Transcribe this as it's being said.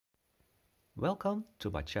Welcome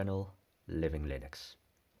to my channel Living Linux.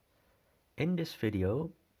 In this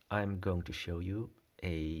video I'm going to show you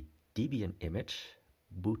a Debian image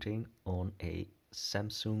booting on a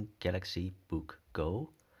Samsung Galaxy Book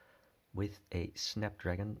Go with a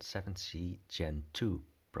Snapdragon 7C Gen 2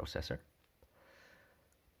 processor.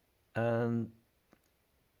 One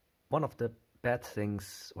of the bad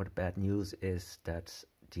things or the bad news is that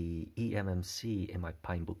the eMMC in my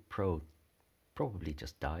Pinebook Pro probably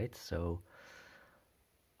just died, so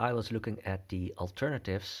I was looking at the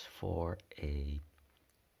alternatives for a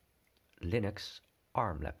Linux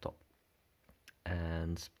ARM laptop,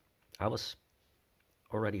 and I was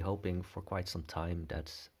already hoping for quite some time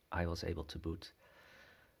that I was able to boot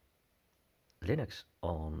Linux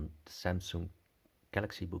on the Samsung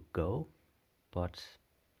Galaxy Book Go, but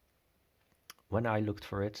when I looked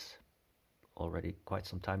for it already quite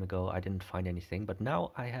some time ago, I didn't find anything. But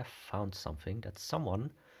now I have found something, that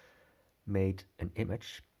someone made an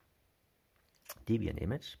image, Debian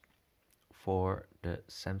image, for the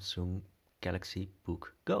Samsung Galaxy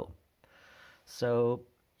Book Go. So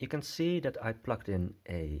you can see that I plugged in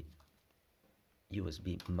a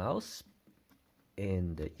USB mouse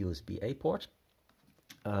in the USB-A port.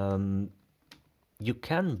 You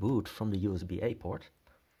can boot from the USB-A port,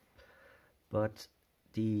 but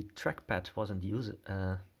the trackpad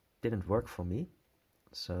didn't work for me,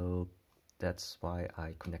 so that's why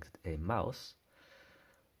I connected a mouse.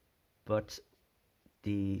 But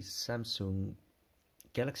the Samsung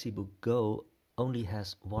Galaxy Book Go only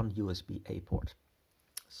has one USB-A port.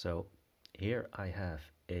 So here I have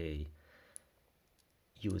a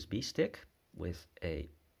USB stick with a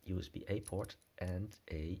USB-A port and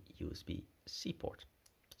a USB-C port.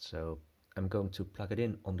 So I'm going to plug it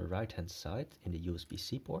in on the right hand side in the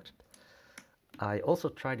USB-C port. I also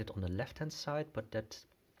tried it on the left hand side, but that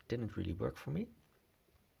didn't really work for me.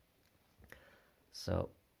 So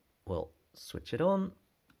we'll switch it on,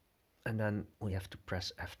 and then we have to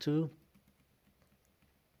press F2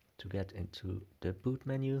 to get into the boot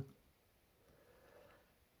menu.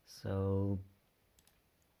 So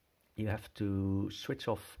you have to switch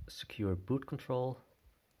off secure boot control,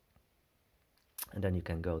 and then you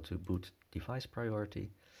can go to boot device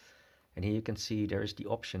priority, and here you can see there is the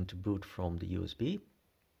option to boot from the USB.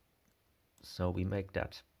 So we make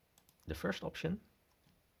that the first option,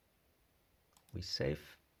 we save,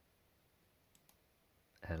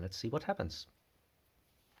 and let's see what happens.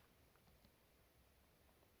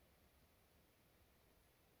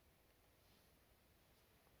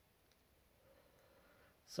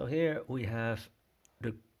 So here we have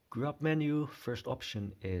the grub menu. First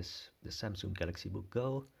option is the Samsung Galaxy Book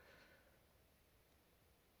Go.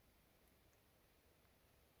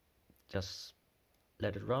 Just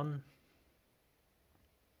let it run.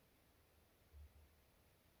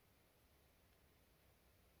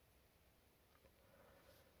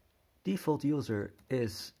 Default user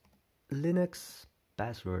is Linux.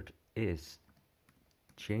 Password is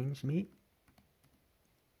changeme.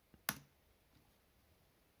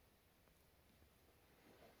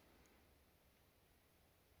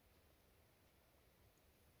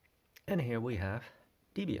 And here we have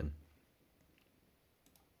Debian.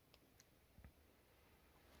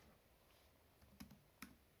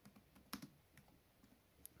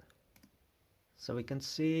 So we can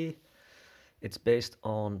see it's based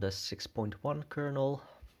on the 6.1 kernel.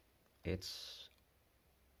 It's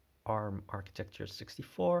ARM architecture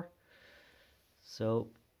 64. So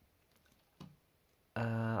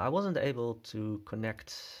I wasn't able to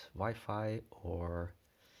connect Wi-Fi or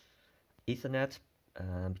Ethernet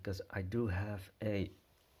because I do have a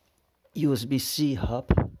USB-C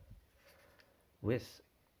hub with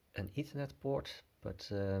an Ethernet port, but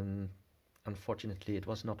unfortunately it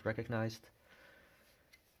was not recognized.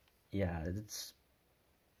 Yeah,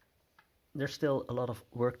 there's still a lot of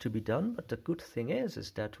work to be done, but the good thing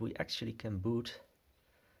is that we actually can boot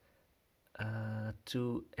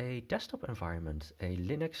to a desktop environment, a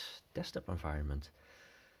Linux desktop environment.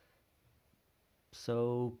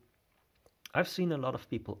 So I've seen a lot of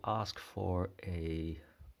people ask for a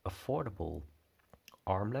affordable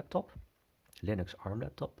ARM laptop, Linux ARM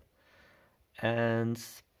laptop, and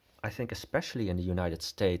I think especially in the United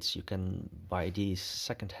States you can buy these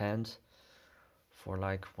second-hand for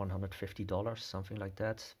like $150, something like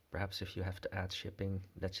that. Perhaps if you have to add shipping,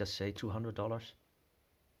 let's just say $200.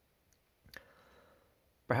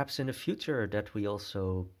 Perhaps in the future that we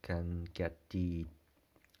also can get the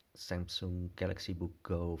Samsung Galaxy Book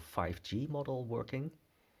Go 5G model working,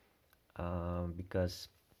 because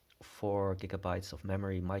 4 GB of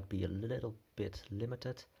memory might be a little bit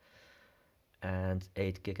limited, and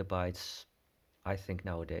 8 GB I think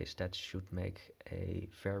nowadays that should make a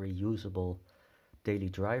very usable daily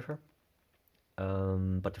driver.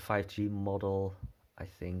 But the 5G model, I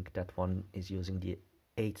think that one is using the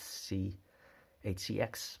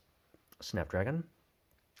 8CX Snapdragon.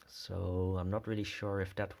 So I'm not really sure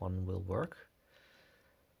if that one will work.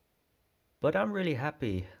 But I'm really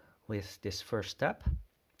happy with this first step.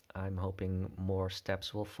 I'm hoping more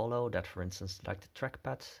steps will follow, that for instance like the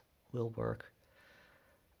trackpad will work.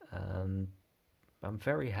 I'm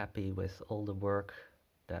very happy with all the work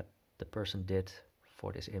that the person did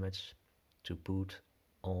for this image to boot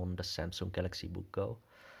on the Samsung Galaxy Book Go.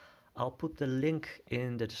 I'll put the link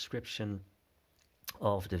in the description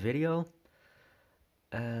of the video.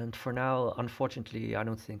 And for now, unfortunately, I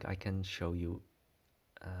don't think I can show you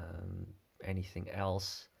anything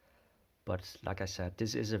else. But like I said,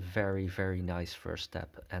 this is a very, very nice first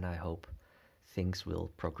step, and I hope things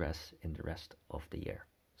will progress in the rest of the year.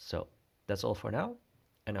 So that's all for now,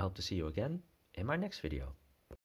 and I hope to see you again in my next video.